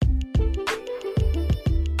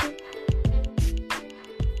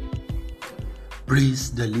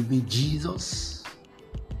Praise the living Jesus.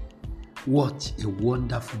 What a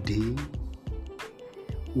wonderful day.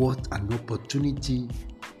 What an opportunity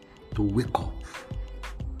to wake up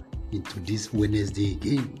into this Wednesday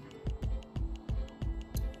again.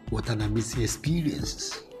 What an amazing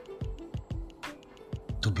experience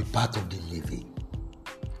to be part of the living.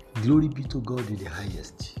 Glory be to God in the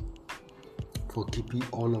highest for keeping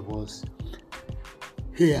all of us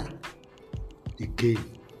here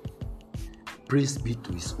again. Praise be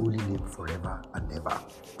to his holy name forever and ever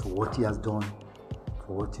for what he has done,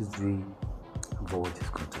 for what he's doing, and for what he's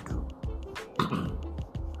going to do.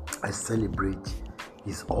 I celebrate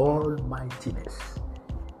his almightiness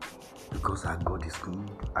because our God is good,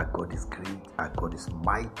 our God is great, our God is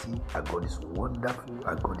mighty, our God is wonderful,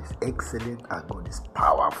 our God is excellent, our God is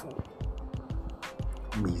powerful.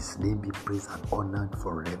 May his name be praised and honored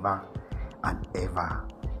forever and ever.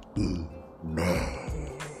 Amen.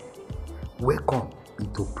 Welcome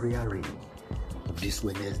into prayer rain of this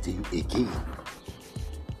Wednesday again.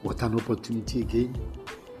 What an opportunity again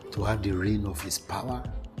to have the rain of his power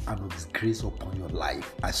and of his grace upon your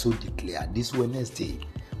life. I so declare this Wednesday,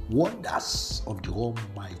 wonders of the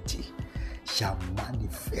Almighty shall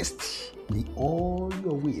manifest in all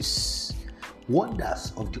your ways.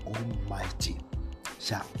 Wonders of the Almighty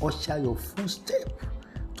shall usher your footstep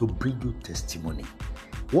to bring you testimony.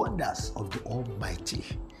 Wonders of the Almighty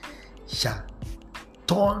shall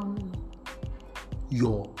turn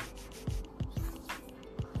your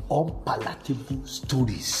unpalatable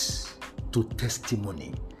stories to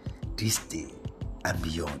testimony this day and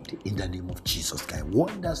beyond in the name of Jesus Christ.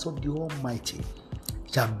 Wonders of the Almighty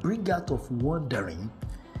shall bring out of wandering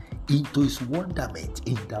into his wonderment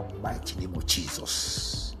in the mighty name of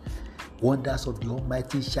Jesus. Wonders of the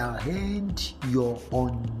Almighty shall end your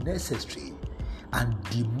unnecessary and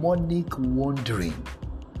demonic wandering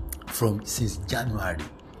from since January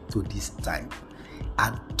to this time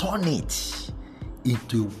and turn it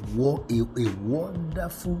into a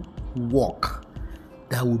wonderful work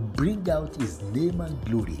that will bring out his name and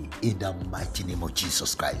glory in the mighty name of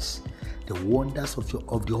Jesus Christ. The wonders of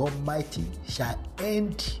the Almighty shall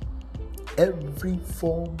end every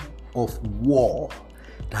form of war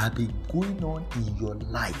that has been going on in your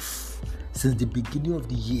life since the beginning of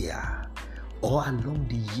the year, or along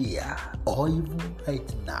the year, or even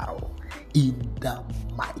right now, in the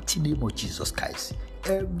mighty name of Jesus Christ.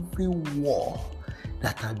 Every war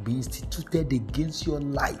that has been instituted against your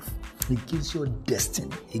life, against your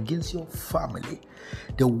destiny, against your family,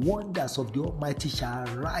 the wonders of the Almighty shall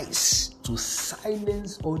arise to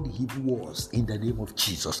silence all the evil wars in the name of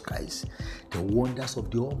Jesus Christ. The wonders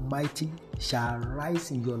of the Almighty shall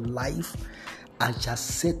arise in your life and shall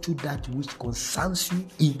settle that which concerns you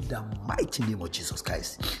in the mighty name of Jesus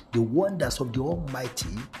Christ. The wonders of the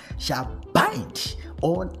Almighty shall bind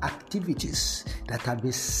all activities that have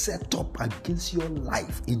been set up against your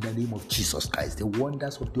life in the name of Jesus Christ. The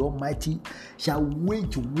wonders of the Almighty shall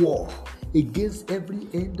wage war against every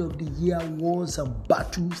end of the year wars and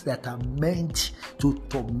battles that are meant to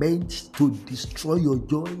torment, to destroy your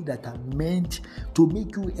joy, that are meant to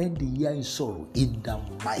make you end the year in sorrow in the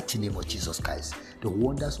mighty name of Jesus Christ. The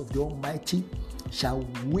wonders of the Almighty shall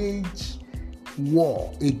wage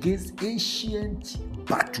war against ancient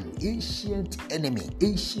battle, ancient enemy,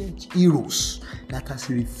 ancient heroes that has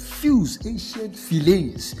refused, ancient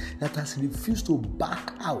feelings that has refused to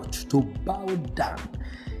back out, to bow down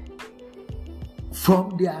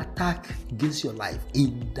from the attack against your life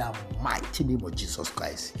in the mighty name of Jesus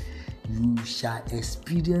Christ. You shall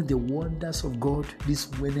experience the wonders of God this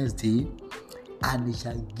Wednesday, and it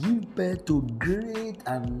shall give birth to great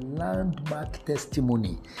and landmark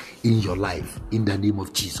testimony in your life in the name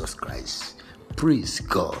of Jesus Christ. Praise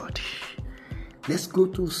God. Let's go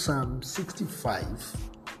to Psalm 65.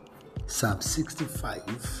 Psalm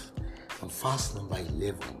 65 and verse number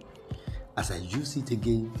 11. As I use it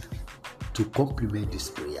again to complement this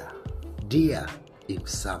prayer. There in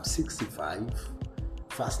Psalm 65,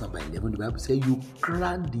 verse number 11, the Bible says, you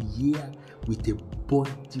crown the year with a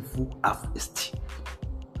bountiful harvest.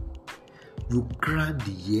 You crown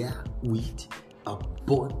the year with a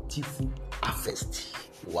bountiful harvest.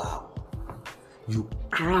 Wow. You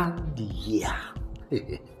crown the year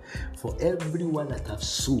for everyone that have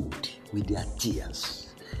sowed with their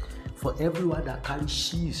tears, for everyone that carries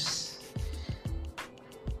sheaves,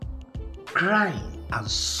 crying and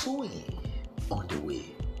sowing on the way.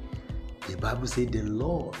 The Bible says the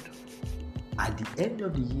Lord at the end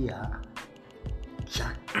of the year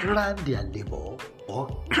shall crown their labor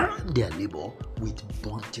with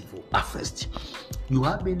bountiful harvest. You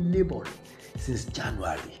have been laboring since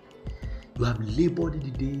January. You have labored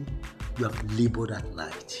in the day You have labored at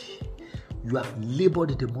night. You have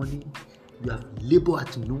labored in the morning. You have labored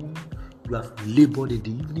at noon. You have labored in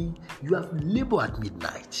the evening. You have labored at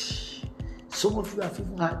midnight. Some of you have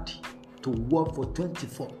even had to work for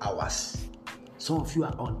 24 hours. Some of you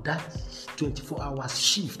are on that 24-hour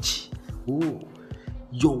shift. Oh,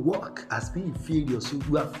 your work has been in failure. So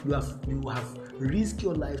you have risked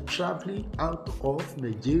your life traveling out of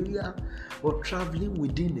Nigeria or traveling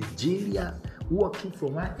within Nigeria, walking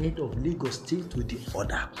from one end of Lagos State to the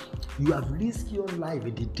other. You have risked your life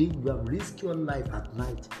in the day. You have risked your life at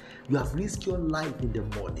night. You have risked your life in the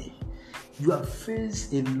morning. You have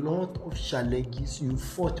faced a lot of challenges. You've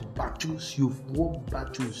fought battles. You've won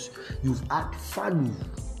battles. You've had value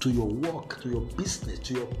to your work, to your business,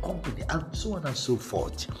 to your company, and so on and so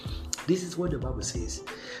forth. This is what the Bible says.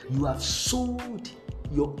 You have sold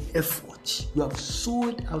your effort. You have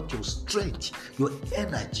sold out your strength, your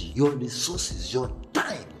energy, your resources, your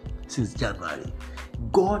time since January.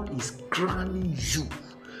 God is crowning you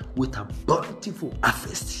with a bountiful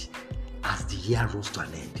harvest as the year rolls to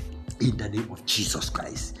an end. In the name of Jesus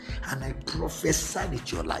Christ. And I prophesy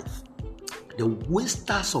into your life. The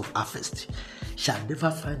wasters of harvest shall never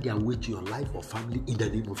find their way to your life or family in the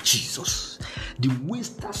name of Jesus. The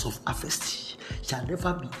wasters of harvest shall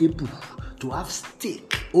never be able to have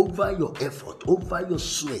stake over your effort, over your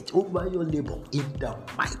sweat, over your labor in the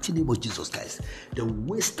mighty name of Jesus Christ. The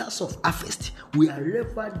wasters of harvest,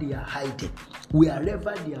 wherever they are hiding,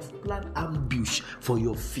 wherever they have planned ambush for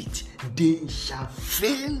your feet, they shall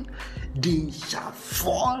fail, they shall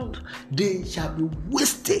fall, they shall be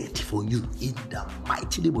wasted for you in the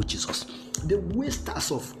mighty name of Jesus. The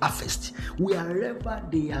wasters of harvest, wherever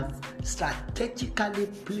they have strategically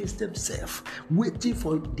placed themselves, waiting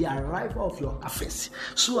for the arrival of your harvest,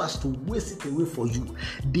 so as to waste it away for you.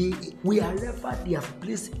 Wherever they have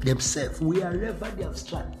placed themselves, wherever they have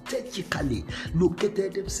strategically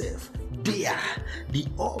located themselves, there the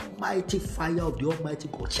almighty fire of the Almighty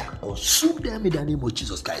God shall consume them in the name of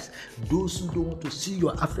Jesus Christ. Those who don't want to see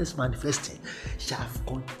your harvest manifesting shall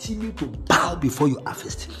continue to bow before your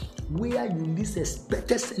harvest. Where you least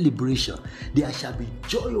expected celebration, there shall be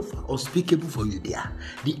joy unspeakable for you there.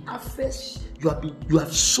 The harvest you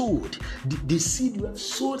have sold, the seed you have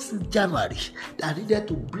sold since January that needed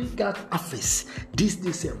to bring out harvest this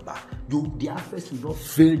December, the harvest will not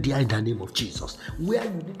fail there in the name of Jesus. Where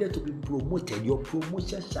you needed to be promoted, your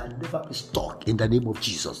promotion shall never be stuck in the name of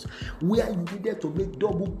Jesus. Where you needed to make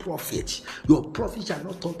double profit, your profit shall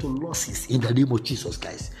not turn to losses in the name of Jesus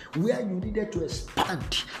Christ. Where you needed to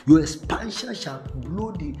expand, your expansion shall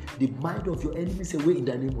blow the mind of your enemies away in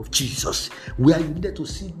the name of Jesus. Where you needed to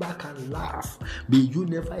sit back and laugh, may you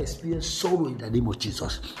never experience sorrow in the name of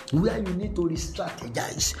Jesus. Where you need to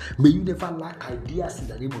re-strategize, may you never lack ideas in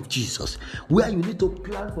the name of Jesus. Where you need to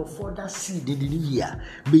plan for further seed in the new year,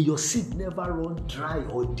 may your seed never run dry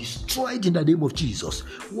or destroyed in the name of Jesus.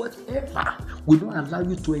 Whatever will not allow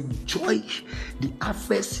you to enjoy the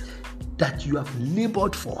harvest that you have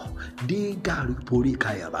labored for, the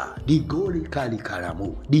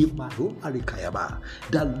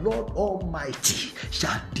Lord Almighty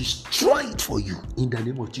shall destroy it for you in the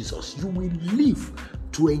name of Jesus. You will live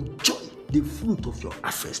to enjoy the fruit of your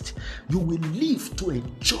harvest. You will live to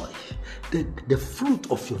enjoy the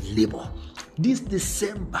fruit of your labor. This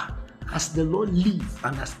December, as the Lord lives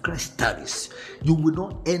and as Christ tarries, you will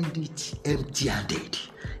not end it empty-handed.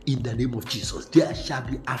 In the name of Jesus, there shall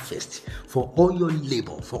be harvest for all your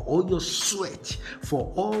labor, for all your sweat,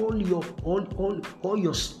 for all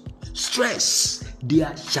your stress.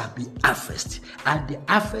 There shall be harvest, and the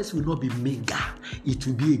harvest will not be meager. It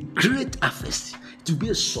will be a great harvest. It will be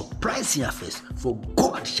a surprising harvest, for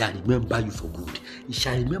God shall remember you for good. He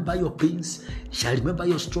shall remember your pains, He shall remember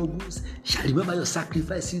your struggles, He shall remember your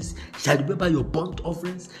sacrifices, He shall remember your burnt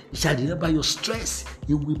offerings, He shall remember your stress.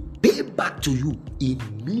 He will pay back to you in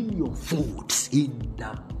million folds in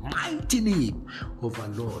the mighty name of our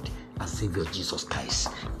Lord and Savior Jesus Christ.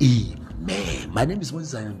 Amen. My name is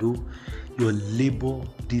Moses Ayando. Your labor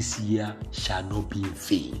this year shall not be in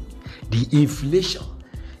vain. The inflation,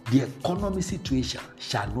 the economic situation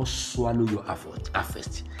shall not swallow your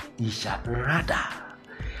harvest. It shall rather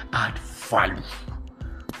add value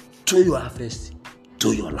to your harvest,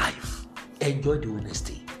 to your life. Enjoy the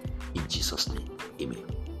Wednesday. In Jesus' name, amen.